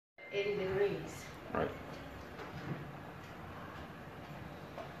80 degrees. Right.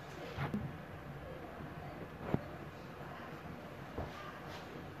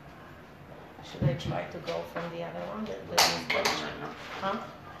 Should I try to go from the other one? Huh?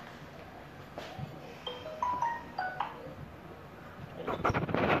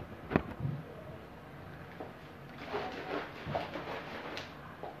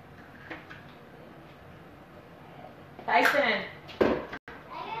 Tyson.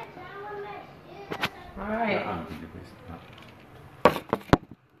 All right.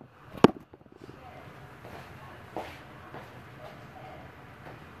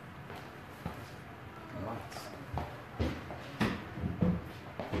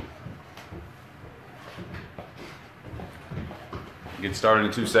 Get started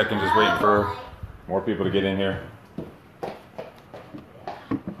in 2 seconds, just waiting for more people to get in here.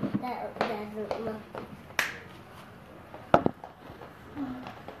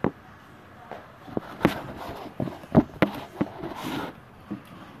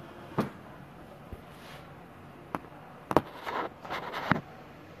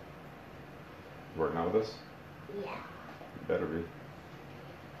 Working out with us? Yeah. You better be.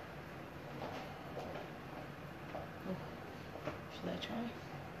 Should I try?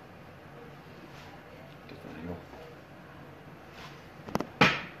 Different angle.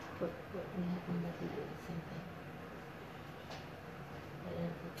 What we have to do the same thing.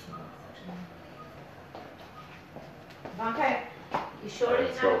 Okay. You sure All right,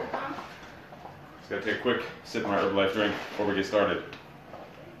 it's let's not go. to come? Just gotta take a quick sip of my Herbalife drink before we get started.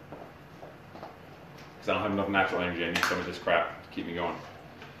 Because I don't have enough natural energy, I need some of this crap to keep me going.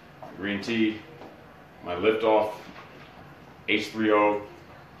 Green tea, my lift off, H3O,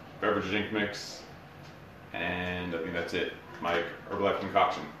 beverage drink mix, and I think that's it. My Herbalife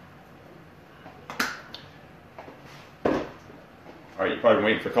concoction. Alright, you're probably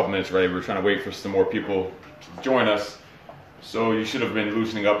waiting for a couple minutes, right? We're trying to wait for some more people to join us. So you should have been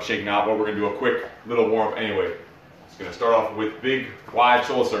loosening up, shaking out, but we're going to do a quick little warm up anyway. It's going to start off with big, wide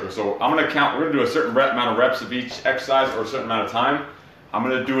shoulder circles. So I'm going to count, we're going to do a certain amount of reps of each exercise or a certain amount of time. I'm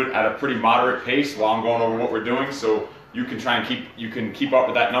going to do it at a pretty moderate pace while I'm going over what we're doing. So you can try and keep up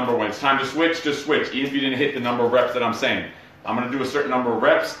with that number. When it's time to switch, just switch. Even if you didn't hit the number of reps that I'm saying. I'm going to do a certain number of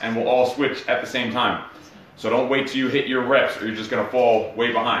reps and we'll all switch at the same time. So don't wait till you hit your reps or you're just going to fall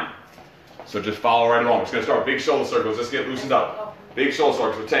way behind. So just follow right along. We're just going to start big shoulder circles. Let's get loosened up. Big shoulder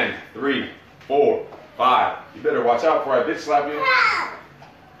circles for 10, 3, 4, 5. You better watch out before I bitch slap you.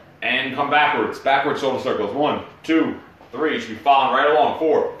 And come backwards. Backward shoulder circles. 1, 2, 3. You should be following right along.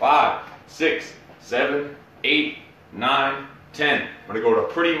 4, 5, 6, 7, 8, 9, 10. I'm going to go at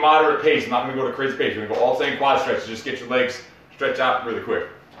a pretty moderate pace. I'm not going to go to crazy pace. We're going to go all same quad stretches. Just get your legs stretched out really quick.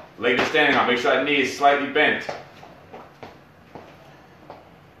 Leg you're standing on. Make sure that knee is slightly bent.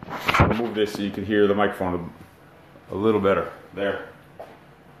 I'll move this so you can hear the microphone a little better. There.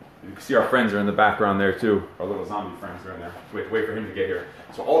 You can see our friends are in the background there too. Our little zombie friends are in there. Wait for him to get here.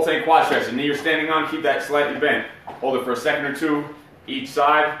 So alternate quad stretch. The knee you're standing on, keep that slightly bent. Hold it for a second or two each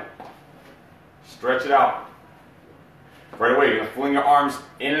side. Stretch it out. Right away, you're going to fling your arms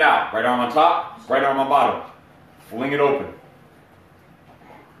in and out. Right arm on top, right arm on bottom. Fling it open.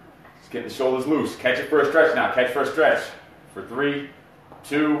 Just get the shoulders loose. Catch it for a stretch now. Catch for a stretch. For 3,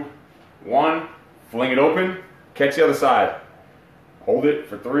 2, 1. Fling it open. Catch the other side. Hold it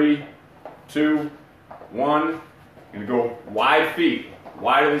for 3, 2, 1. You're going to go wide feet,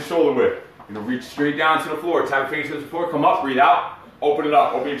 wider than shoulder width. You're going to reach straight down to the floor. Tap your fingers to the floor. Come up, breathe out. Open it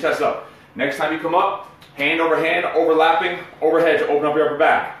up. Open your chest up. Next time you come up, hand over hand, overlapping, overhead to open up your upper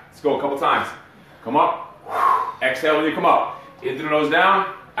back. Let's go a couple times. Come up. Exhale when you come up. In through the nose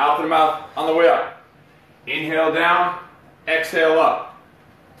down, out through the mouth on the way up. Inhale down, exhale up.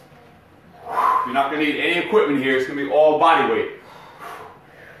 You're not going to need any equipment here. It's going to be all body weight.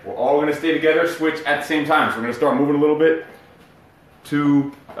 We're all going to stay together, switch at the same time. So we're going to start moving a little bit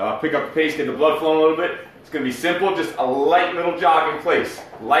to pick up the pace, get the blood flowing a little bit. It's going to be simple, just a light little jog in place.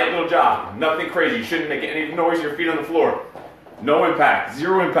 Light little jog, nothing crazy. You shouldn't make any noise, your feet on the floor. No impact,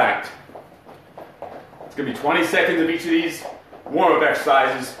 0 impact. It's going to be 20 seconds of each of these warm-up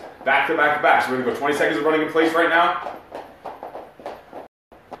exercises, back to back to back. So we're going to go 20 seconds of running in place right now.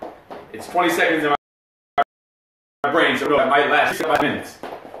 It's 20 seconds in my brain, so it might last 5 minutes.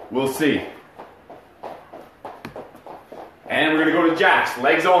 We'll see. And we're going to go to jacks,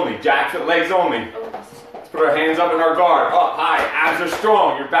 legs only. Jacks with legs only. Let's put our hands up in our guard. Up, high, abs are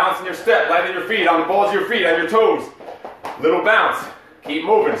strong. You're bouncing your step, landing your feet on the balls of your feet, on your toes. Little bounce. Keep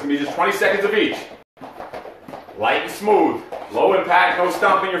moving. It's going to be just 20 seconds of each. Light and smooth. Low impact, no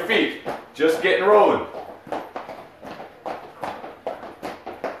stomping your feet. Just getting rolling.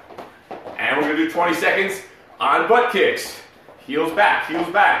 And we're gonna do 20 seconds on butt kicks. Heels back,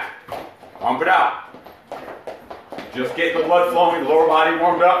 pump it out. Just get the blood flowing, the lower body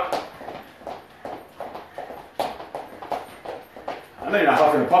warmed up. I know you're not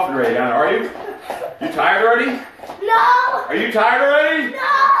huffing and puffing already, Anna, are you? You tired already? No! Are you tired already?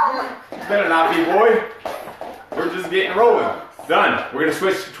 No! You better not be, boy. We're just getting rolling. Done. We're gonna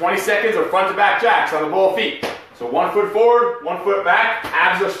switch to 20 seconds of front to back jacks on the ball feet. So 1 foot forward, 1 foot back,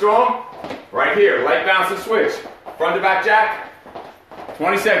 abs are strong. Right here, light bounce and switch. Front to back jack,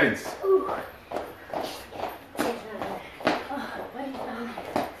 20 seconds.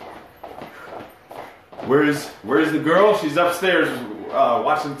 Where's the girl? She's upstairs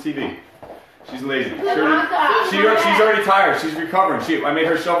watching TV. She's lazy. She's already tired. She's recovering. I made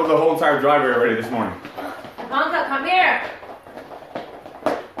her shovel the whole entire driveway already this morning. Ivanka, come here.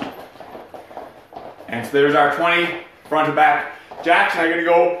 And so there's our 20 front to back jacks. Now you're gonna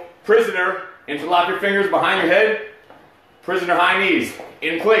go prisoner, interlock your fingers behind your head. Prisoner high knees.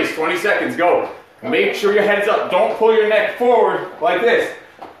 In place, 20 seconds, go. Make sure your head's up. Don't pull your neck forward like this.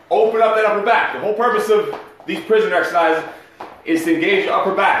 Open up that upper back. The whole purpose of these prisoner exercises is to engage your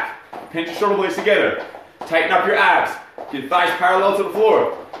upper back. Pinch your shoulder blades together. Tighten up your abs. Get your thighs parallel to the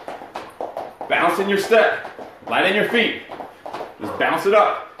floor. Bounce in your step. Light in your feet. Just bounce it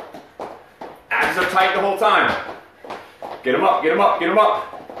up. Abs are tight the whole time. Get them up, get them up, get them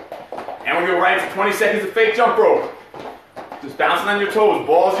up. And we're going to go right into 20 seconds of fake jump rope. Just bouncing on your toes,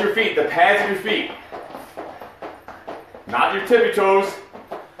 balls of your feet, the pads of your feet. Not your tippy toes,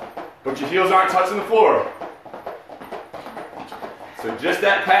 but your heels aren't touching the floor. So just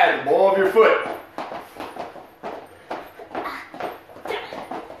that pad, the ball of your foot.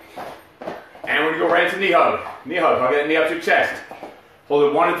 And we're going to go right into knee hug. Knee hug, hug that knee up to your chest. Hold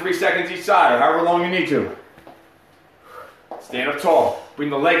it 1 and 3 seconds each side, or however long you need to. Stand up tall. Bring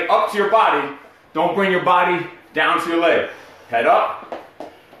the leg up to your body. Don't bring your body down to your leg. Head up,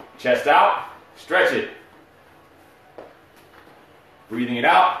 chest out, stretch it. Breathing it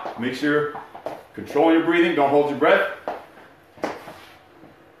out. Make sure, control your breathing, don't hold your breath.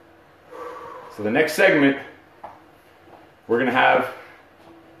 So the next segment, we're going to have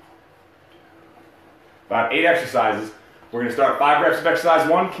about 8 exercises. We're going to start 5 reps of exercise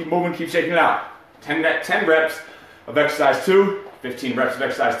 1, keep moving, keep shaking it out. 10 reps of exercise 2, 15 reps of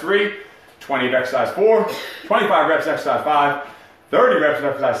exercise 3, 20 of exercise 4, 25 reps of exercise 5, 30 reps of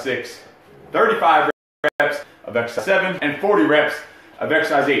exercise 6, 35 reps of exercise 7, and 40 reps of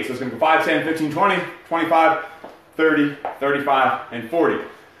exercise 8. So it's going to go 5, 10, 15, 20, 25, 30, 35, and 40.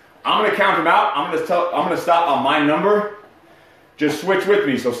 I'm going to count them out. I'm going to stop on my number. Just switch with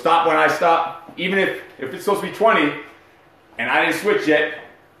me. So stop when I stop. Even if it's supposed to be 20 and I didn't switch yet,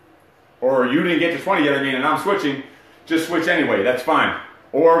 or you didn't get to 20 yet, and I'm switching, just switch anyway. That's fine.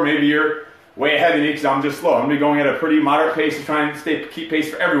 Or maybe you're way ahead of me because I'm just slow. I'm going to be going at a pretty moderate pace to try and keep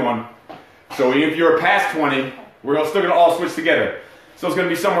pace for everyone. So even if you're past 20, we're still going to all switch together. So it's going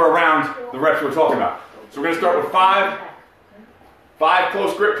to be somewhere around the reps we're talking about. So we're going to start with 5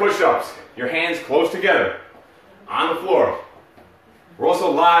 close grip push-ups. Your hands close together on the floor. We're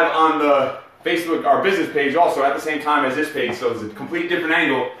also live on the Facebook, our business page also at the same time as this page. So it's a complete different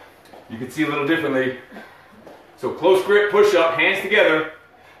angle. You can see a little differently. So close grip push-up, hands together.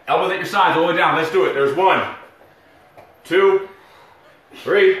 Elbows at your sides all the way down. Let's do it. There's 1, 2,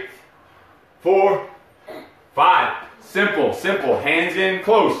 3, 4, 5. Simple, simple. Hands in,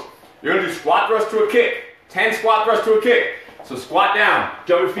 close. You're going to do squat thrust to a kick. 10 squat thrust to a kick. So squat down,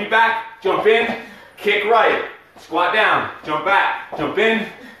 jump your feet back, jump in, kick right. Squat down, jump back, jump in,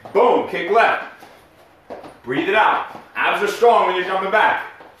 boom, kick left. Breathe it out. Abs are strong when you're jumping back.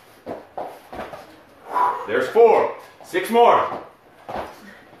 There's 4. 6 more.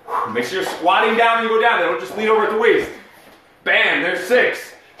 Make sure you're squatting down when you go down. Don't just lean over at the waist. Bam, there's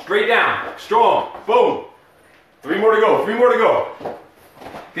 6. Straight down, strong, boom. 3 more to go, 3 more to go.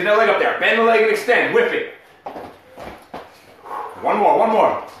 Get that leg up there. Bend the leg and extend, whip it. 1 more, 1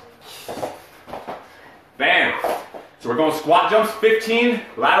 more. Bam. So we're going squat jumps, 15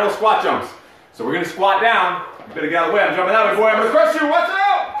 lateral squat jumps. So we're going to squat down. You better get out of the way. I'm jumping that way, boy. I'm going to crush you. Watch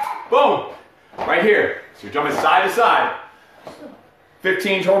out. Boom. Right here. So you're jumping side to side.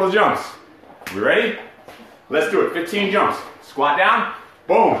 15 total jumps. We ready? Let's do it. 15 jumps. Squat down.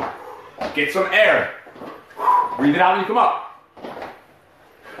 Boom. Get some air. Breathe it out when you come up.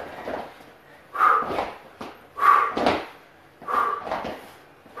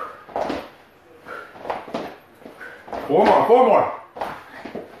 4 more, 4 more.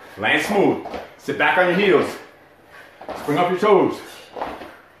 Land smooth. Sit back on your heels. Spring up your toes.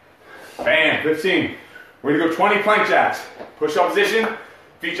 Bam, 15. We're gonna go 20 plank jacks. Push up position,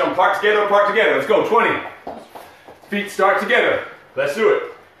 Feet jump apart together, apart together. Let's go, 20. Feet start together. Let's do it.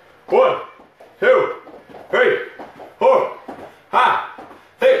 1, 2, 3, 4, 5,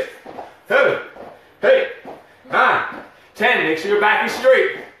 6, 7, 8, 9, 10. Make sure your back is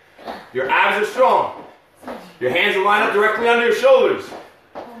straight. Your abs are strong. Your hands will line up directly under your shoulders.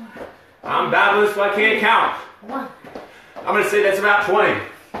 I'm babbling so I can't count. I'm going to say that's about 20.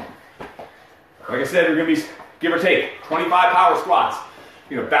 Like I said, we're going to be, give or take, 25 power squats.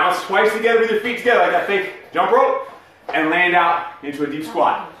 You're going to bounce twice together with your feet together like that fake jump rope and land out into a deep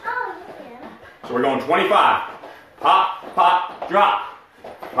squat. So we're going 25. Pop, pop, drop.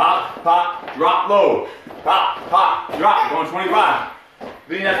 Pop, pop, drop low. Pop, pop, drop. We're going 25. You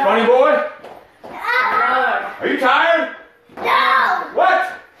think that's funny, boy? No. Are you tired? No.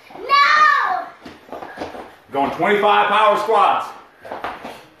 What? No. Going 25 power squats.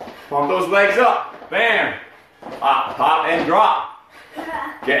 Pump those legs up. Bam. Pop, pop, and drop.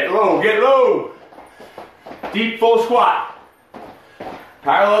 Get low, get low. Deep full squat.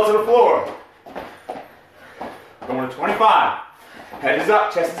 Parallel to the floor. Going to 25. Head is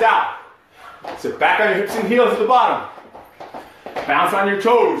up, chest is out. Sit back on your hips and heels at the bottom. Bounce on your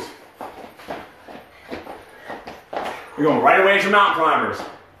toes. We're going right away into mountain climbers.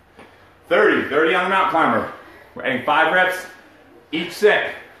 30 on the mountain climber. We're adding 5 reps each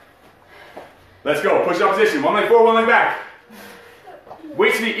set. Let's go, push up position. One leg forward, one leg back.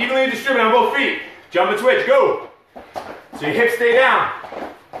 Weights to be evenly distributed on both feet. Jump and switch, go. So your hips stay down.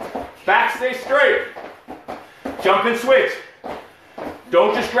 Back stay straight. Jump and switch.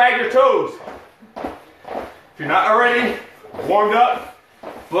 Don't just drag your toes. If you're not already warmed up,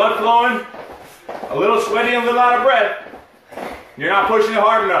 blood flowing, a little sweaty and a little out of breath, you're not pushing it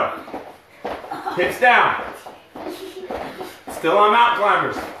hard enough. Hips down. Still on mountain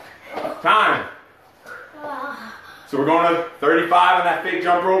climbers. Time. So we're going to 35 on that fake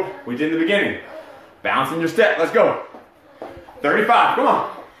jump rope we did in the beginning. Bouncing your step. Let's go. 35. Come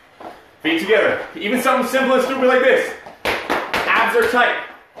on. Feet together. Even something simple and stupid like this. Abs are tight.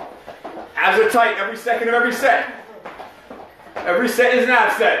 Abs are tight every second of every set. Every set is an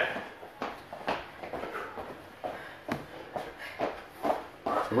ab set.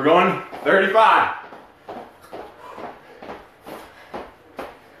 So we're going 35.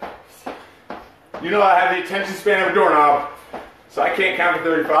 You know I have the attention span of a doorknob, so I can't count to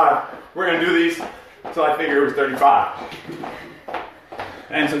 35. We're going to do these until I figure it was 35.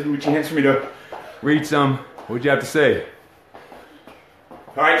 And so do a chance for me to read some. What'd you have to say?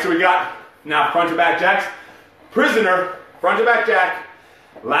 All right, so we got now front to back jacks. Prisoner, front to back jack,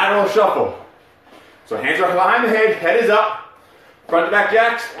 lateral shuffle. So hands are behind the head, head is up. Front to back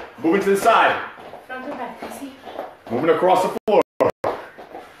jacks, moving to the side. Front to back, easy. Moving across the floor.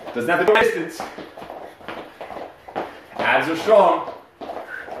 Doesn't have to go distance. Abs are strong.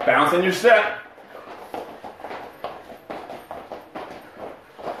 Bounce in your step.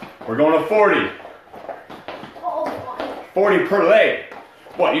 We're going to 40. Oh boy. 40 per leg.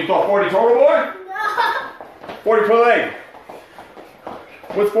 What, you thought 40 total, boy? No. 40 per leg.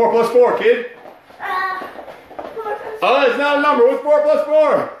 What's 4 plus 4, kid? 4 plus Oh, it's not a number. What's 4 plus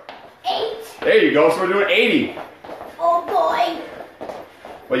 4? 8. There you go. So we're doing 80. Oh boy.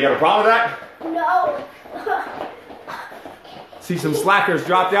 Well, you have a problem with that? No. See, some slackers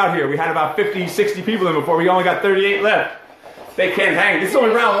dropped out here. We had about 50, 60 people in before. We only got 38 left. They can't hang. This is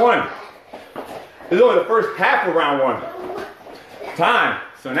only round 1. This is only the first half of round 1. Time.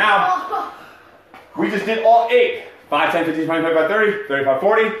 So now, we just did all 8. 5, 10, 15, 20, 25, 30, 35,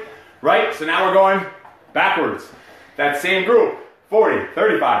 40. Right? So now we're going backwards. That same group. 40,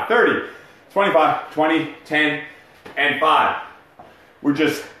 35, 30, 25, 20, 10, and 5. We're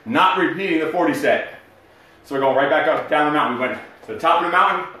just not repeating the 40 set. So we're going right back up, down the mountain. We went to the top of the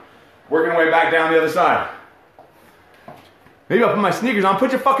mountain, working our way back down the other side. Maybe I'll put my sneakers on.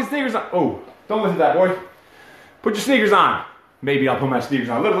 Put your fucking sneakers on. Oh, don't listen to that, boy. Put your sneakers on. Maybe I'll put my sneakers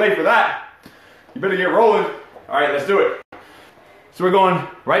on. A little late for that. You better get rolling. All right, let's do it. So we're going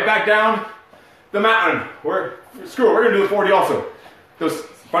right back down the mountain. Screw it, we're going to do the 40 also. Those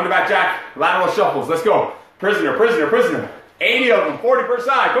front to back jack, lateral shuffles. Let's go. Prisoner, prisoner, prisoner. 80 of them, 40 per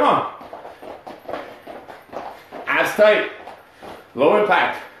side. Come on. Abs tight. Low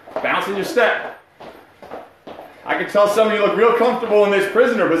impact. Bounce in your step. I can tell some of you look real comfortable in this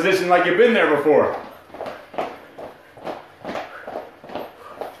prisoner position like you've been there before.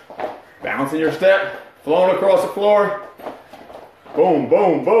 Bounce in your step. Flowing across the floor. Boom,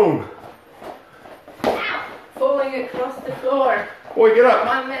 boom, boom. Falling across the floor. Boy, get up.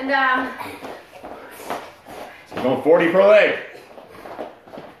 One and down. So you're going 40 per leg.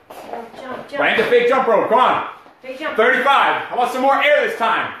 Jump, jump, jump. Right into fake jump rope. Come on. Big jump. 35. I want some more air this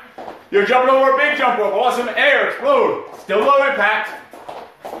time. You're jumping over a big jump rope. I want some air. Explode. Still low impact.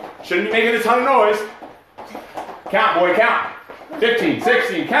 Shouldn't be making a ton of noise. Count, boy, count. 15,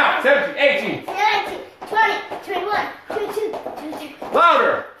 16, count. 17, 18. 19, 20, 21, 22, 23.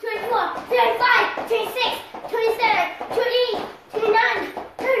 Louder. 24, 25, 26, 27, 28, 29,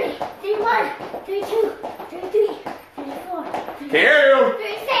 30, 31, 32, 33, 34, Can't hear you.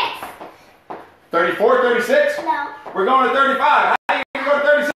 36. 34, 36? No. We're going to 35. How are you going to go to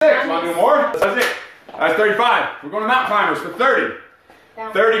 36? Want to do more? That's it. That's 35. We're going to mountain climbers for 30.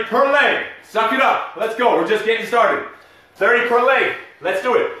 Down. 30 per leg. Suck it up. Let's go. We're just getting started. 30 per leg. Let's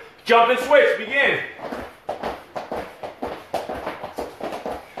do it. Jump and switch. Begin.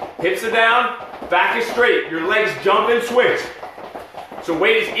 Hips are down. Back is straight. Your legs jump and switch. So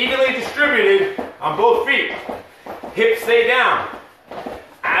weight is evenly distributed on both feet. Hips stay down.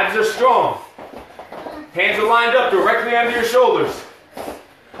 Abs are strong. Hands are lined up directly under your shoulders.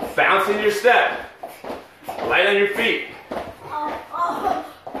 Bounce in your step. Light on your feet.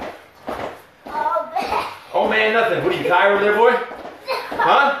 Oh man, nothing. What are you tired over there, boy?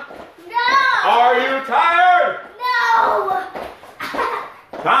 Huh? No. Are you tired? No.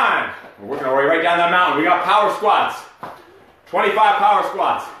 Time. We're working our way right down that mountain. We got power squats. 25 power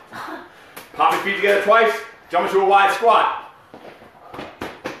squats. Pop your feet together twice. Jump into a wide squat.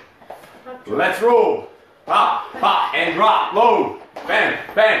 Let's roll. Pop, pop, and drop. Low. Bam,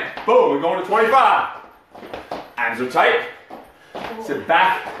 bam, boom. We're going to 25. Abs are tight. Sit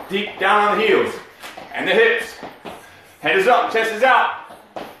back, deep down on the heels. And the hips. Head is up, chest is out.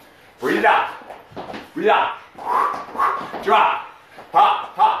 Breathe it out. Breathe out. Drop.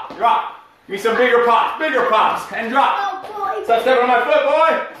 Pop, pop, drop. Give me some bigger pops, and drop. Oh boy. Stop stepping on my foot,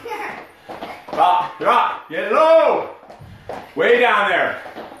 boy. Pop, drop. Get low. Way down there.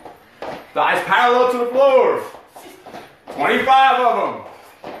 Thighs parallel to the floor. 25 of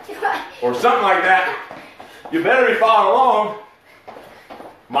them. Or something like that. You better be following along.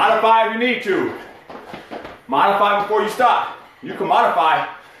 Modify if you need to. Modify before you stop. You can modify.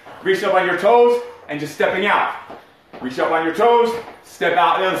 Reach up on your toes and just stepping out. Reach up on your toes, step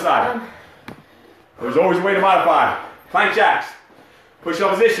out the other side. There's always a way to modify. Plank jacks.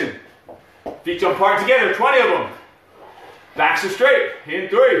 Push-up position. Feet jump apart together, 20 of them. Backs are straight. In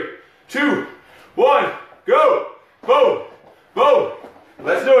 3, 2, 1, go. Boom, boom.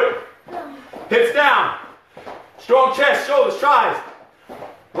 Let's do it. Hips down. Strong chest, shoulders, tries.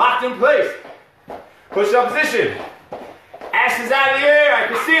 Locked in place. Push-up position. Asses out of the air. I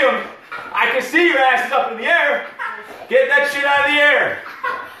can see them. I can see your asses up in the air. Get that shit out of the air.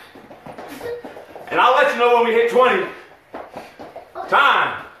 And I'll let you know when we hit 20.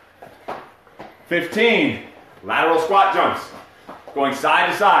 Time. 15. Lateral squat jumps. Going side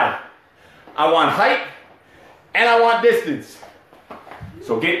to side. I want height and I want distance.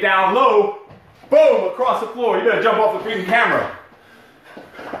 So get down low. Boom, across the floor. You better jump off the freaking camera.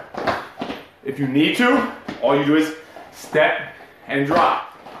 If you need to, all you do is step and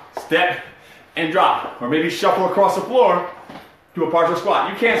drop. Step and drop. Or maybe shuffle across the floor, do a partial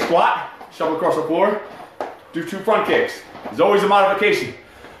squat. You can't squat, shuffle across the floor, do 2 front kicks. There's always a modification.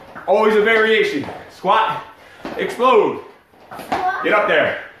 Always a variation. Squat, explode. Get up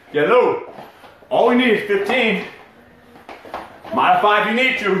there. Get low. All we need is 15. Modify if you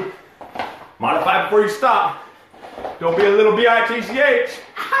need to. Modify before you stop. Don't be a little bitch.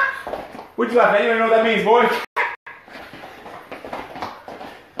 What'd you laugh at? You don't know what that means, boy.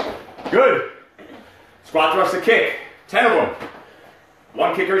 Good. Squat thrust to kick. 10 of them.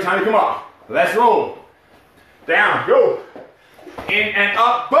 1 kick every time you come up. Let's roll. Down. Go. In and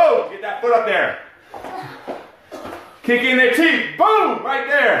up. Boom. Get that foot up there. Kick in their teeth. Boom. Right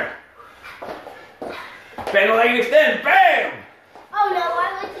there. Bend the leg and extend. Bam. Oh no,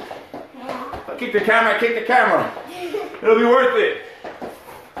 I like it. Kick the camera. Kick the camera. It'll be worth it.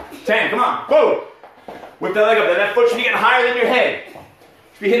 10. Come on. Boom. Whip that leg up there. That foot should be getting higher than your head.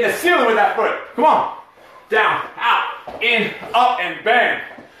 Be hitting the ceiling with that foot. Come on. Down, out, in, up, and bam.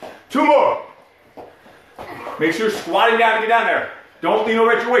 2 more. Make sure you're squatting down to get down there. Don't lean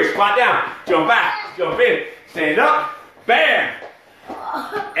over at your waist. Squat down. Jump back. Jump in. Stand up. Bam.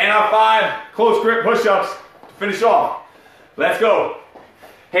 And our 5 close grip push-ups to finish off. Let's go.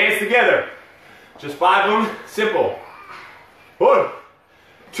 Hands together. Just 5 of them. Simple. 1,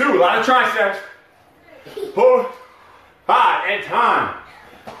 2. A lot of triceps. 4, 5. And time.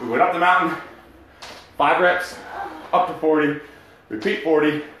 We went up the mountain, 5 reps, up to 40, repeat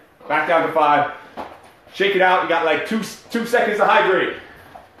 40, back down to 5, shake it out, you got like 2 seconds to hydrate.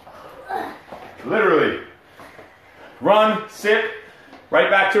 Literally. Run, sit, right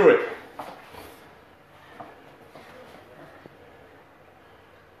back to it.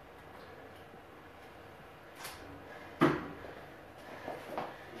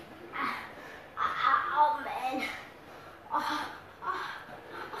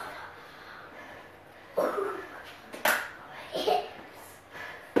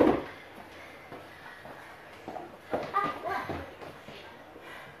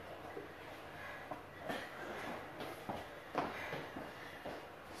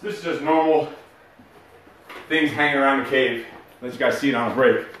 So this is just normal things hanging around the cave. Let you guys see it on a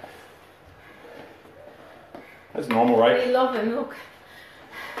break. That's normal, right? We love him, look.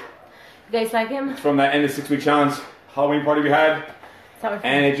 You guys like him? It's from that end of 6 week challenge Halloween party we had.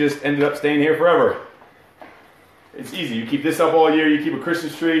 And it just ended up staying here forever. It's easy. You keep this up all year. You keep a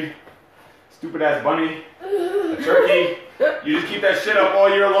Christmas tree, stupid ass bunny, a turkey. You just keep that shit up all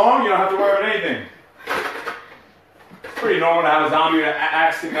year long. You don't have to worry about anything. It's pretty normal to have a zombie with an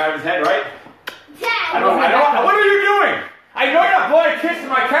axe sticking out of his head, right? I know. What are you doing? I know you're not blowing a kiss to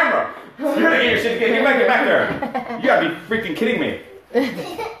my camera. You're gonna get your shit together. Get back there. You gotta be freaking kidding me.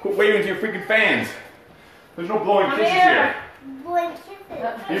 Quit waving to your freaking fans. There's no blowing kisses here. Blowing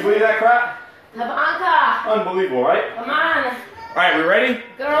kisses. Can you believe that crap? Tabanka. Unbelievable, right? Come on. All right, we ready?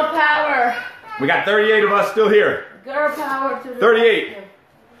 Girl power. We got 38 of us still here. Girl power to the 38.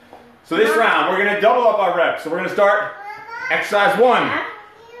 So this round, we're gonna double up our reps. So we're gonna start exercise 1.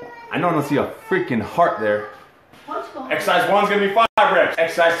 I know I don't see a freaking heart there. Exercise 1 is gonna be 5 reps.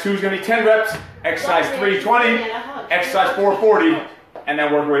 Exercise 2 is gonna be 10 reps. Exercise 3, 20. Exercise 4, 40. And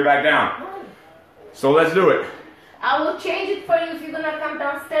then work our way back down. So let's do it. I will change it for you if you're gonna come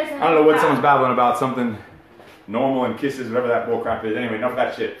downstairs and I don't know what someone's babbling about, something normal and kisses, whatever that bullcrap is. Anyway, enough of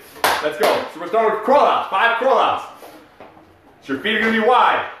that shit. Let's go. So we're starting with crawl outs, 5 crawl outs. So your feet are gonna be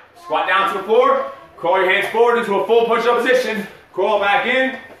wide. Squat down to the floor, crawl your hands forward into a full push-up position, crawl back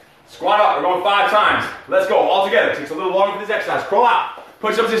in, squat up. We're going 5 times. Let's go, all together. It takes a little longer for this exercise. Crawl out,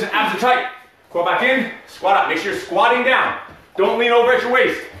 push-up position, abs are tight. Crawl back in, squat up. Make sure you're squatting down. Don't lean over at your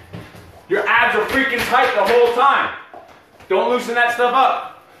waist. Your abs are freaking tight the whole time. Don't loosen that stuff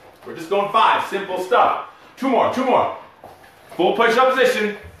up. We're just going 5, simple stuff. 2 more, 2 more. Full push-up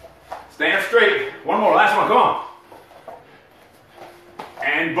position. Stand straight. 1 more, last one, come on.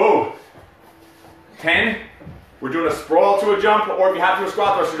 And boom. 10. We're doing a sprawl to a jump, or if you have to, a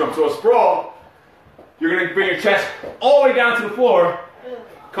squat thrust to jump. So a sprawl, you're gonna bring your chest all the way down to the floor,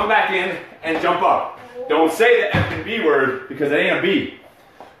 come back in, and jump up. Don't say the F and B word, because it ain't a B.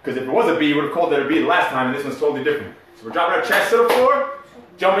 Because if it was a B, you would have called it a B the last time, and this one's totally different. So we're dropping our chest to the floor,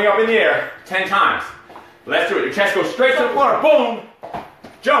 jumping up in the air 10 times. Let's do it. Your chest goes straight to the floor. Boom.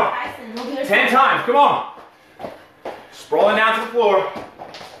 Jump. 10 times. Come on. Sprawling down to the floor.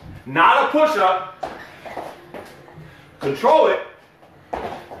 Not a push-up. Control it.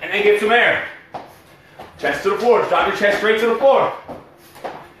 And then get some air. Chest to the floor. Drop your chest straight to the floor.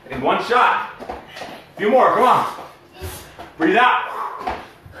 In one shot. A few more. Come on. Breathe out.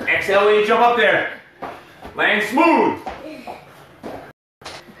 Exhale when you jump up there. Land smooth.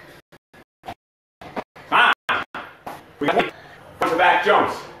 Come on. We got front to back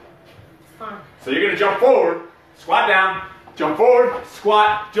jumps. So you're going to jump forward, squat down, jump forward,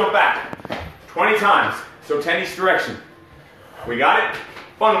 squat, jump back. 20 times. So 10 each direction. We got it?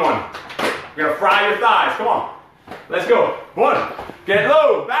 Fun one. We're going to fry your thighs. Come on. Let's go. 1. Get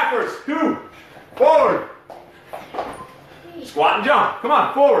low. Backwards. 2. Forward. Squat and jump. Come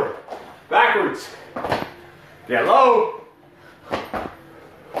on. Forward. Backwards. Get low.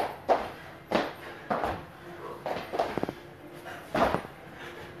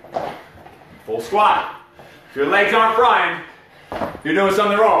 Full squat. If your legs aren't frying, you're doing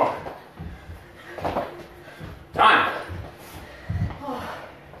something wrong. Time.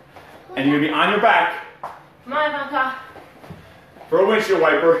 And you're going to be on your back for a windshield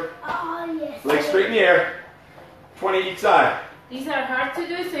wiper. Oh, yes. Legs straight in the air. 20 each side. These are hard to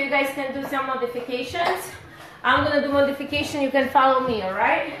do, so you guys can do some modifications. I'm gonna do modification, you can follow me,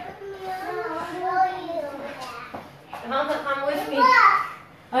 alright? Tabanka, come with me.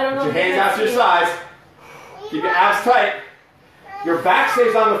 I don't know. Put your hands out to your sides. Keep your abs tight. Your back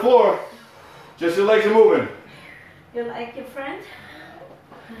stays on the floor. Just your legs are moving. You like your friend?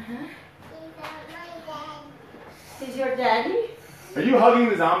 Is your daddy? Are you hugging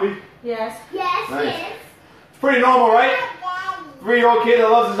the zombie? Yes. Yes, Nice. yes. It's pretty normal, right? 3-year-old kid that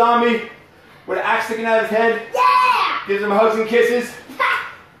loves a zombie with an axe sticking out of his head. Yeah! Gives him hugs and kisses.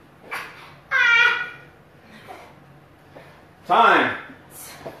 Time.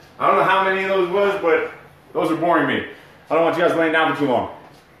 I don't know how many of those was, but those are boring me. I don't want you guys laying down for too long.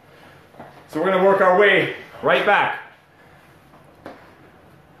 So we're going to work our way right back.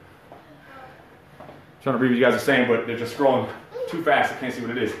 Trying to read what you guys are saying, but they're just scrolling too fast. I can't see what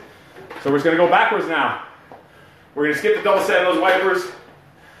it is. So we're just going to go backwards now. We're going to skip the double set of those wipers.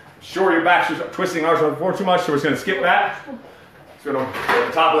 Sure, your back's just twisting ours before too much, so we're just going to skip that. So we're going to go to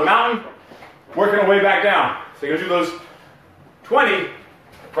the top of the mountain, working our way back down. So you're going to do those 20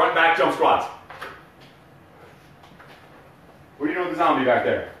 front and back jump squats. What are you doing with the zombie back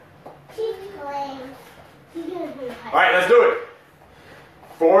there? He's playing. All right, let's do it.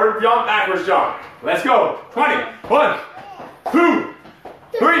 Forward jump, backwards jump. Let's go. 20. 1, 2,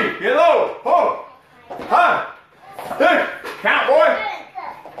 3. Get low. 4, 5, 6. Count, boy.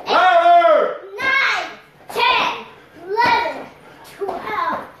 Louder. 9, 10, 11,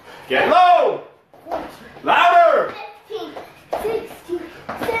 12. Get low. 14, Louder. 15, 16,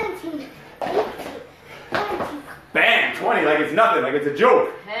 17, 18, 20. Bam. 20 like it's nothing, like it's a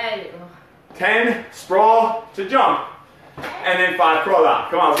joke. Hey. 10 sprawl to jump. And then 5 crawl out.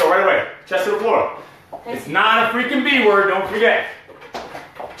 Come on, let's go right away. Chest to the floor. It's not a freaking B word, don't forget.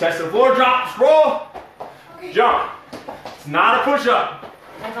 Chest to the floor, drop, sprawl, jump. It's not a push-up.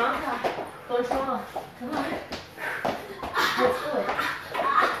 Control. Come on. Let's do it.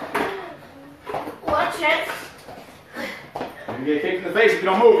 Watch it. You get kicked in the face if you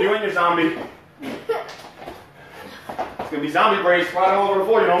don't move. You and your zombie. It's gonna be zombie brace flying all over the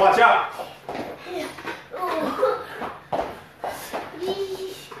floor. You don't watch out.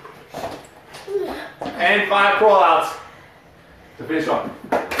 And 5 crawl outs to finish off.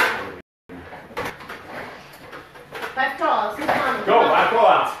 5 crawls. Come on. Go, 5 crawl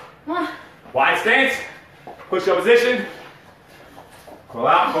outs. Come on. Wide stance, push up position. Crawl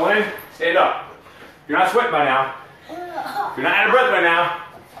out, crawl in, stand up. If you're not sweating by now, if you're not out of breath by now,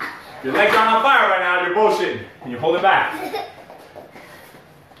 your legs aren't on fire right now, you're bullshitting and you're holding back.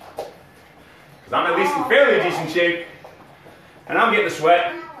 Because I'm at least in fairly decent shape and I'm getting the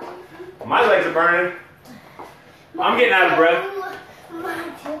sweat. My legs are burning. I'm getting out of breath.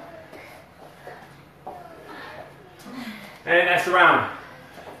 And that's the round.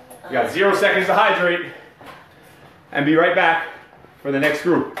 You got 0 seconds to hydrate and be right back for the next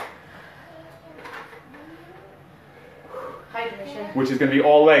group. Hydration. Which is going to be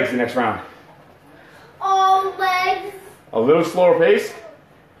all legs the next round. All legs. A little slower pace,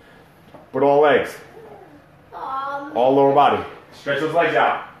 but all legs. All lower body. Stretch those legs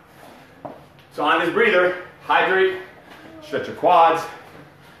out. So on this breather, hydrate, stretch your quads,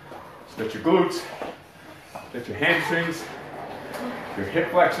 stretch your glutes, stretch your hamstrings, your hip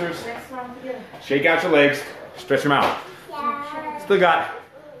flexors, shake out your legs, stretch them out. Still got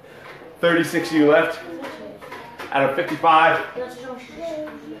 36 of you left out of 55.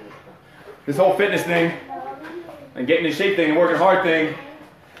 This whole fitness thing and getting in shape thing and working hard thing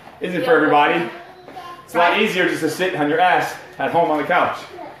isn't for everybody. It's a lot easier just to sit on your ass at home on the couch.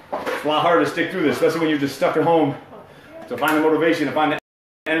 It's a lot harder to stick through this, especially when you're just stuck at home. To find the motivation, to find the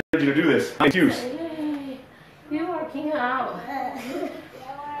energy to do this. Excuse. You're working out.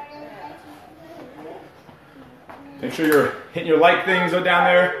 Make sure you're hitting your like things down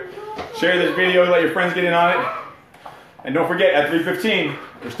there. Share this video, let your friends get in on it. And don't forget, at 3:15,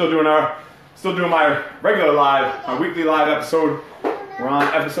 we're still doing my regular live, my weekly live episode. We're on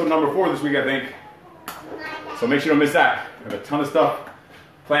episode number 4 this week, I think. So make sure you don't miss that. We have a ton of stuff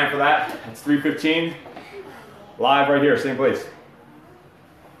planned for that. It's 3:15, live right here, same place.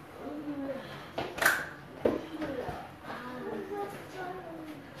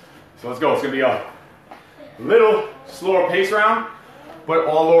 So let's go. It's gonna be a little slower pace round, but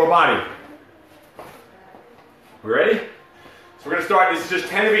all lower body. We ready? So we're gonna start. This is just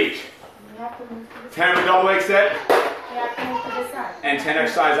 10 of each. 10 of a double leg set, and 10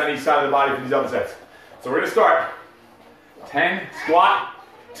 exercises on each side of the body for these other sets. So we're gonna start 10 squat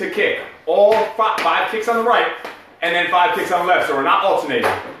to kick. All 5 kicks on the right, and then 5 kicks on the left. So we're not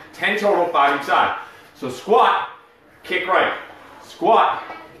alternating. 10 total, 5 each side. So squat, kick right. Squat,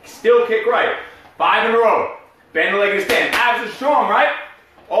 still kick right. 5 in a row. Bend the leg and stand. Abs are strong, right?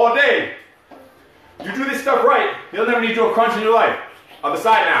 All day. You do this stuff right, you'll never need to do a crunch in your life. Other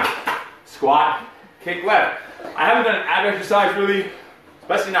side now. Squat, kick left. I haven't done an ab exercise really,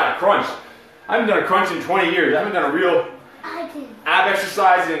 especially not a crunch. I haven't done a crunch in 20 years. I haven't done a real ab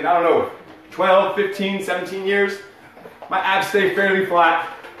exercise in, I don't know, 12, 15, 17 years. My abs stay fairly flat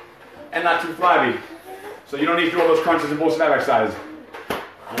and not too flabby. So you don't need to do all those crunches and bullshit ab exercises.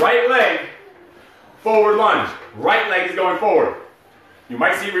 Right leg, forward lunge. Right leg is going forward. You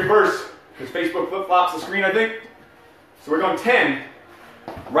might see it reverse because Facebook flip-flops the screen, I think. So we're going 10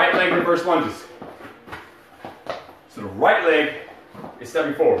 right leg reverse lunges. So the right leg is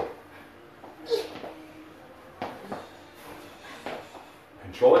stepping forward.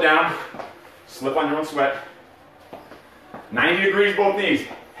 Control it down. Slip on your own sweat. 90 degrees both knees.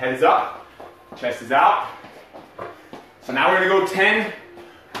 Head is up. Chest is out. So now we're going to go 10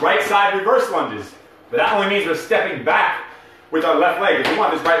 right side reverse lunges. But that only means we're stepping back with our left leg. If we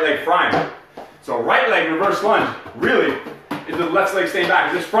want this right leg frying. So right leg reverse lunge really is the left leg staying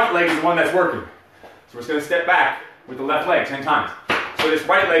back. This front leg is the one that's working. So we're just going to step back with the left leg 10 times. So this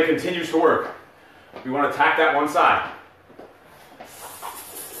right leg continues to work. We want to attack that one side.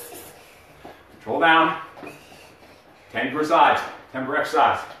 Control down. 10 per side, 10 per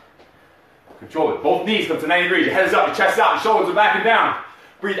exercise. Control it. Both knees come to 90 degrees. Your head is up, your chest is out, your shoulders are back and down.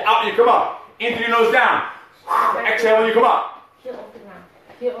 Breathe out when you come up. In through your nose down. Exhale when you come up. Heel off the ground.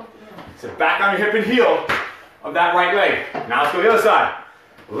 Heel off the ground. Sit back on your hip and heel of that right leg. Now let's go to the other side.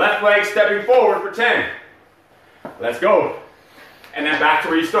 Left leg stepping forward for 10. Let's go. And then back to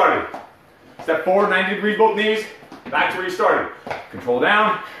where you started. Step forward, 90 degrees, both knees. Back to where you started. Control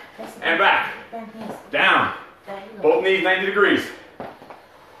down and back. Down. Both knees 90 degrees.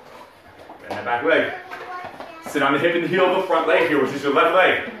 Bend that back leg. Sit on the hip and heel of the front leg here, which is your left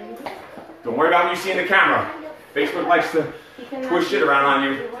leg. Don't worry about what you see in the camera. Facebook likes to push shit around on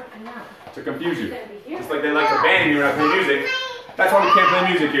you to confuse you. Just like they like to ban you when I play music. That's why we can't play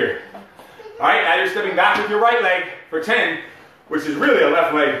music here. Alright, now you're stepping back with your right leg for 10, which is really a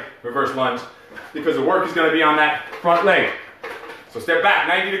left leg reverse lunge, because the work is going to be on that front leg. So step back,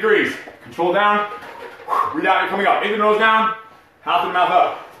 90 degrees. Control down. Breathe out, you're coming up. In the nose down, mouth and mouth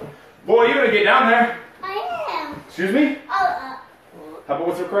up. Boy, you're going to get down there. I am. Excuse me? How about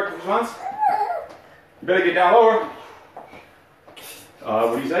what's the correct response? You better get down lower.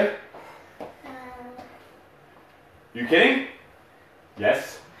 What do you say? You kidding?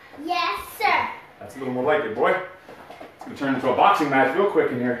 Yes. Yes, sir. That's a little more like it, boy. It's going to turn into a boxing match real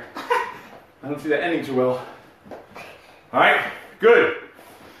quick in here. I don't see that ending too well. Alright, good.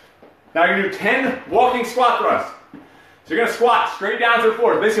 Now you're going to do 10 walking squat thrusts. So you're going to squat straight down to the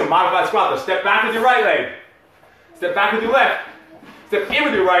floor. Basically a modified squat thrust. Step back with your right leg. Step back with your left. Step in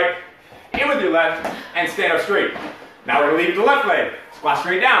with your right. In with your left. And stand up straight. Now we're going to leave the left leg. Squat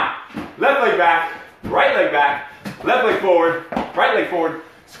straight down. Left leg back. Right leg back. Left leg forward. Right leg forward.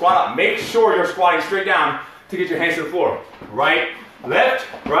 Squat up. Make sure you're squatting straight down to get your hands to the floor. Right, left,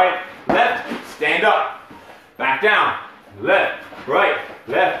 stand up. Back down. Left, right,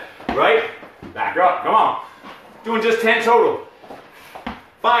 back up. Come on. Doing just 10 total.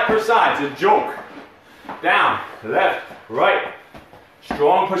 5 per side. It's a joke. Down, left, right.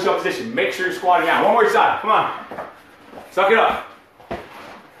 Strong push-up position. Make sure you're squatting down. One more side. Come on. Suck it up.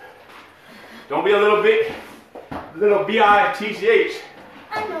 Don't be a little B-I-T-C-H.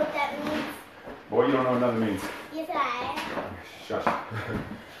 I know what that means. Boy, you don't know what nothing means. Yes, I Shush. All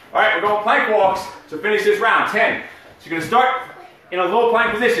right, we're going plank walks to finish this round. 10. So you're going to start in a low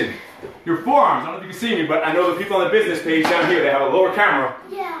plank position. Your forearms, I don't know if you can see me, but I know the people on the business page down here, they have a lower camera,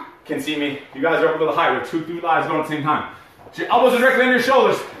 can see me. You guys are up a little high with 2 lives going at the same time. So your elbows are directly under your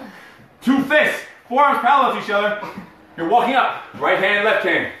shoulders. 2 fists, forearms parallel to each other. You're walking up, right hand, left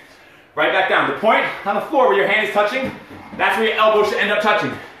hand. Right back down. The point on the floor where your hand is touching, that's where your elbow should end up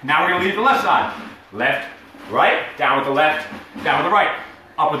touching. Now we're going to leave the left side. Left, right, down with the left, down with the right.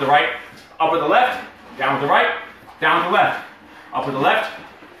 Up with the right, up with the left, down with the right, down with the left. Up with the left,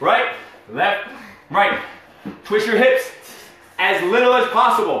 right, right. Twist your hips as little as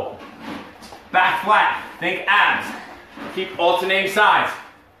possible. Back flat. Think abs. Keep alternating sides.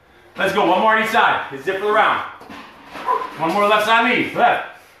 Let's go. One more on each side. Zip for the round. One more left side lead. Left,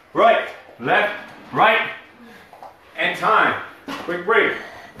 right, and time. Quick break.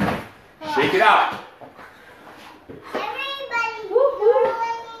 Shake it out.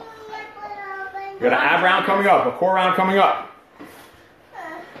 We got an ab round coming up, a core round coming up.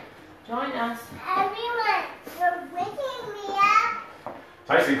 Join us. Everyone, you're waking me up.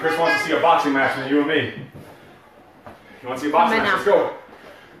 I see Chris wants to see a boxing match with you and me. You want to see a boxing match? Let's go.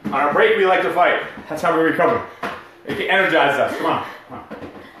 On our break, we like to fight. That's how we recover. It can energize us. Come on.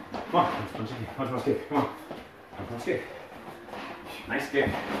 Come on. Punch kick. Come on. Punch kick. Nice kick.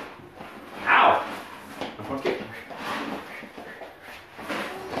 Ow. Punch kick.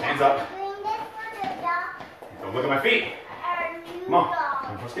 Hands up. Don't look at my feet. Come on.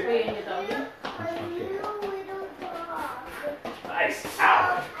 Punch kick. Nice.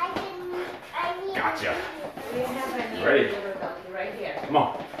 Ow. Gotcha. Ready? Right here. Come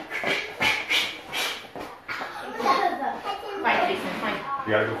on. Fight, Jason, fight.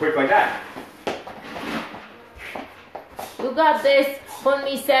 You gotta go quick like that. You got this. Put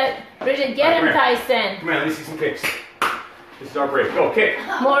me set. Bridget, get him, Tyson. Come here, let me see some kicks. This is our break. Go, kick.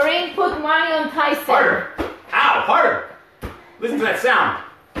 Maureen, put money on Tyson. Harder. Ow, harder. Listen to that sound.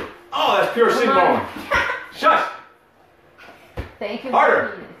 Oh, that's pure shin bone. Shush. Thank you.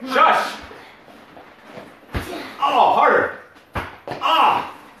 Harder. Shush. Oh, harder.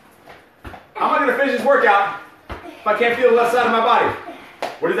 Ah. How am I going to finish this workout if I can't feel the left side of my body?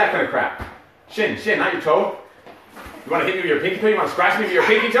 What is that kind of crap? Shin, not your toe. You want to hit me with your pinky toe? You want to scratch me with your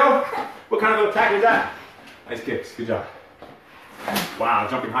pinky toe? What kind of attack is that? Nice kicks. Good job. Wow,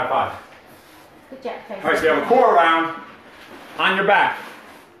 jumping high five. Good job, Tyson. All right, so you have a core round on your back.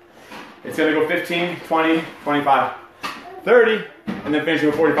 It's gonna go 15, 20, 25, 30, and then finish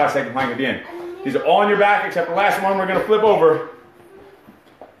with a 45-second plank at the end. These are all on your back except the last one. We're gonna flip over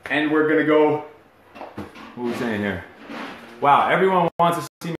and we're gonna go, what are we saying here? Wow, everyone wants to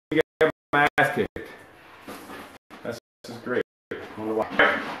see me get my ass kicked. That's just great. I wonder why. All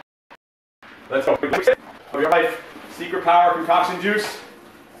right. Let's go. Of your life, secret power concoction juice.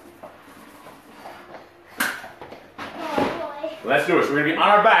 Let's do it. So we're gonna be on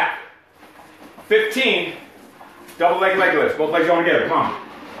our back. 15 double leg lifts. Both legs going together. Come on.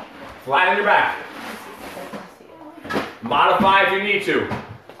 Flat on your back. Modify if you need to.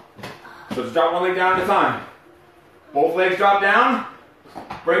 So just drop one leg down at a time. Both legs drop down.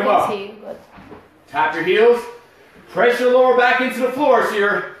 Bring them up. Tap your heels. Press your lower back into the floor so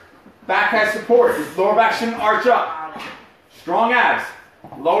your back has support. Your lower back shouldn't arch up. Strong abs.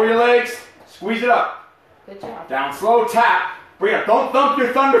 Lower your legs. Squeeze it up. Good job. Down slow. Tap. Bring it up. Don't thump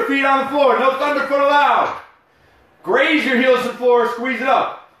your thunder feet on the floor. No thunder foot allowed. Graze your heels to the floor. Squeeze it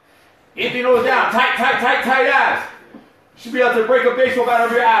up. If you nose down. Tight, tight, tight, tight abs. You should be able to break a baseball bat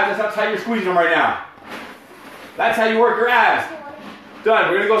over your abs. That's how tight you're squeezing them right now. That's how you work your abs.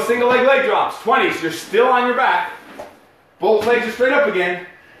 Done. We're going to go single leg drops. 20. So you're still on your back. Both legs are straight up again.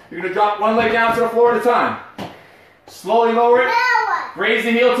 You're going to drop one leg down to the floor at a time. Slowly lower it. Raise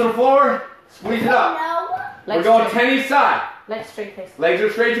the heel to the floor. Squeeze it up. We're going 10 each side. Legs straight, face. Legs are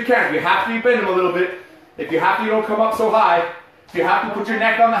straight you can. If you have to, you bend them a little bit. If you have to, you don't come up so high. If you have to, put your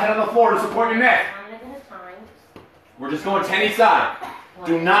neck on the head of the floor to support your neck. We're just going 10 each side.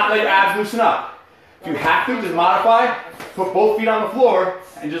 Do not let your abs loosen up. If you have to, just modify. Put both feet on the floor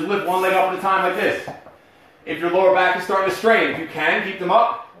and just lift one leg up at a time like this. If your lower back is starting to strain, if you can, keep them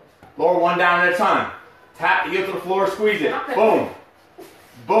up. Lower one down at a time. Tap the heel to the floor, squeeze it. Boom.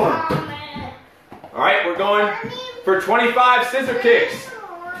 Boom. All right, we're going for 25 scissor kicks.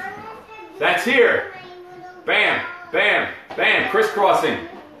 That's here. Bam, bam, bam, crisscrossing.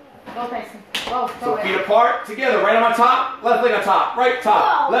 Go, Tyson. Go, so feet apart, together, right on top, left leg on top, right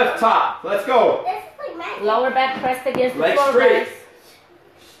top, left top. Let's go. Lower back pressed against the legs floor, straight. guys.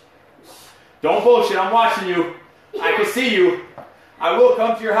 Don't bullshit, I'm watching you. I can see you. I will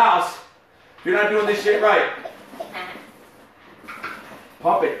come to your house if you're not doing this shit right.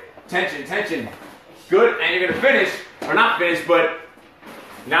 Pump it. Tension, tension. Good, and you're gonna finish, or not finish, but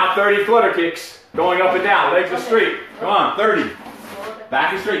now 30 flutter kicks, going up and down. Legs are straight. Come on, 30.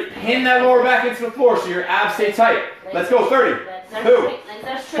 Back is straight. Pin that lower back into the floor so your abs stay tight. Let's go, 30. 2,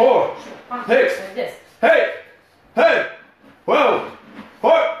 4, 6. Hey, hey, 12,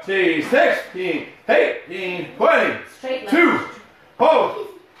 14, 16, 18, 20, 2, 4,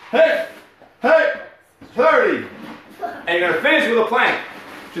 hey, hey, 30. And you're gonna finish with a plank.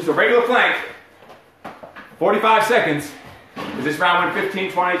 Just a regular plank. 45 seconds. Because this round went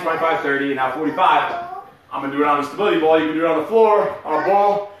 15, 20, 25, 30, and now 45. I'm gonna do it on the stability ball. You can do it on the floor, on a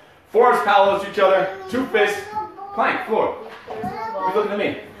ball. Forearms parallel to each other. 2 fists. Plank, floor. You're looking at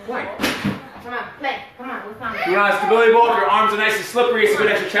me. Plank. Come on, plank. Come on, we found it. Do it on a stability ball. If your arms are nice and slippery, it's a good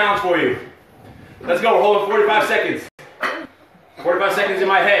extra challenge for you. Let's go. We're holding 45 seconds. 45 seconds in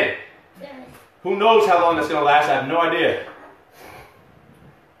my head. Who knows how long that's gonna last? I have no idea.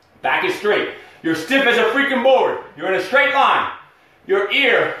 Back is straight. You're stiff as a freaking board. You're in a straight line. Your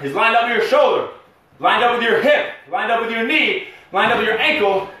ear is lined up with your shoulder, lined up with your hip, lined up with your knee, lined up with your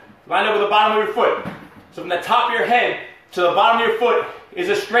ankle, lined up with the bottom of your foot. So from the top of your head to the bottom of your foot is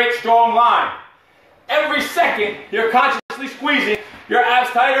a straight, strong line. Every second, you're consciously squeezing your abs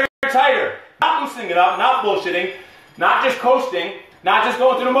tighter and tighter. Not loosening it up, not bullshitting, not just coasting, not just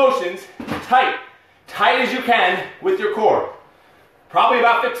going through the motions. Tight. Tight as you can with your core. Probably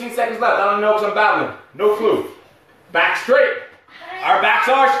about 15 seconds left. I don't know because I'm battling. No clue. Back straight. Our backs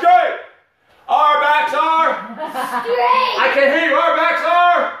are straight. Our backs are straight. I can hear you. Our backs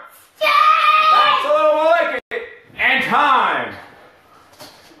are straight. That's a little more like it. And time.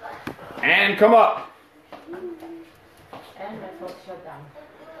 And come up. And my foot shut down.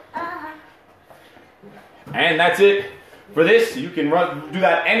 And that's it for this. You can do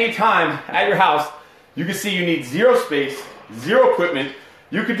that anytime at your house. You can see you need 0 space, 0 equipment.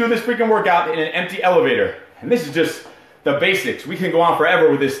 You could do this freaking workout in an empty elevator. And this is just the basics. We can go on forever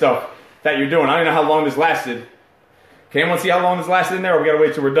with this stuff that you're doing. I don't know how long this lasted. Can anyone see how long this lasted in there, or we gotta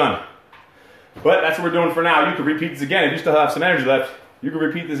wait till we're done? But that's what we're doing for now. You can repeat this again. If you still have some energy left, you can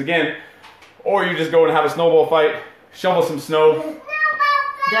repeat this again. Or you just go and have a snowball fight, shovel some snow.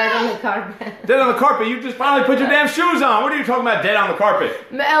 Dead on the carpet. Dead on the carpet? You just finally put your damn shoes on. What are you talking about, dead on the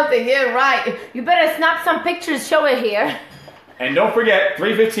carpet? Melting, yeah, right. You better snap some pictures, show it here. And don't forget,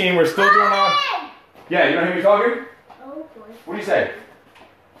 3:15, we're still doing our... Yeah, you don't hear me talking? Oh, boy. What do you say?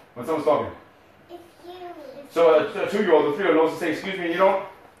 when someone's talking. Excuse me. So a 2-year-old, a 3-year-old knows to say excuse me and you don't?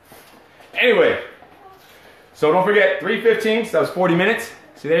 Anyway, so don't forget 3:15, so that was 40 minutes.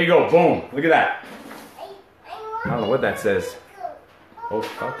 See, there you go, boom, look at that. I don't know what that says. Oh,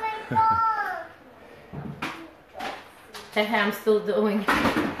 fuck. I'm still doing.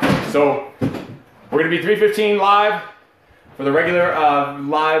 So, we're gonna be 3:15 live for the regular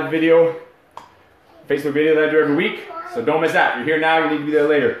live video, Facebook video that I do every week. So don't miss that. If you're here now, you need to be there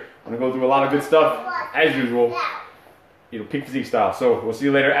later. I'm gonna go through a lot of good stuff, as usual, peak physique style. So we'll see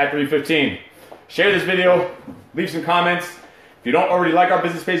you later at 3:15. Share this video, leave some comments. If you don't already like our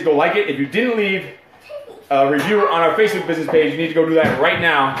business page, go like it. If you didn't leave a review on our Facebook business page, you need to go do that right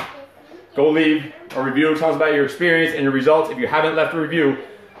now. Go leave a review. Tell us about your experience and your results. If you haven't left a review,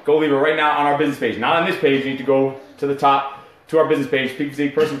 go leave it right now on our business page. Not on this page. You need to go to the top, to our business page, Peak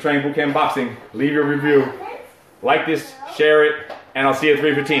Physique, Personal Training, Bootcamp Boxing. Leave your review. Like this, share it, and I'll see you at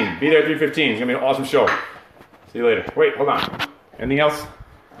 3:15. Be there at 3:15. It's going to be an awesome show. See you later. Wait, hold on. Anything else?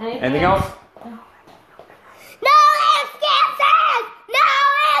 Anything else? No excuses! No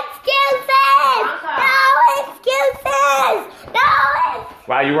excuses! No excuses! No excuses!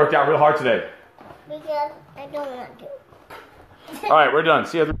 Wow, you worked out real hard today. Because I don't want to. All right, we're done.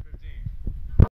 See you at 3:15.